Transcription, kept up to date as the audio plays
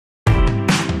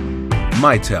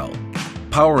Mitel,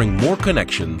 powering more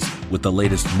connections with the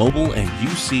latest mobile and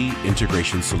UC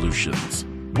integration solutions.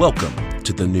 Welcome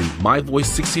to the new MiVoice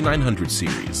 6900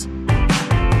 series.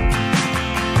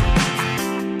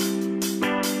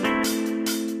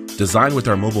 Designed with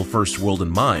our mobile-first world in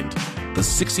mind, the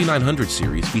 6900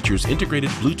 series features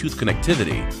integrated Bluetooth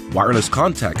connectivity, wireless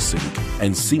contact sync,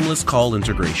 and seamless call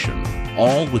integration,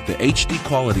 all with the HD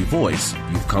quality voice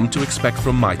you've come to expect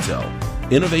from Mitel.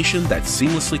 Innovation that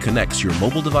seamlessly connects your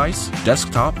mobile device,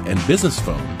 desktop, and business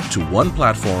phone to one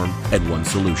platform and one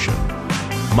solution.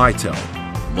 Mitel,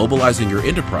 mobilizing your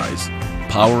enterprise,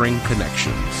 powering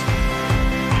connections.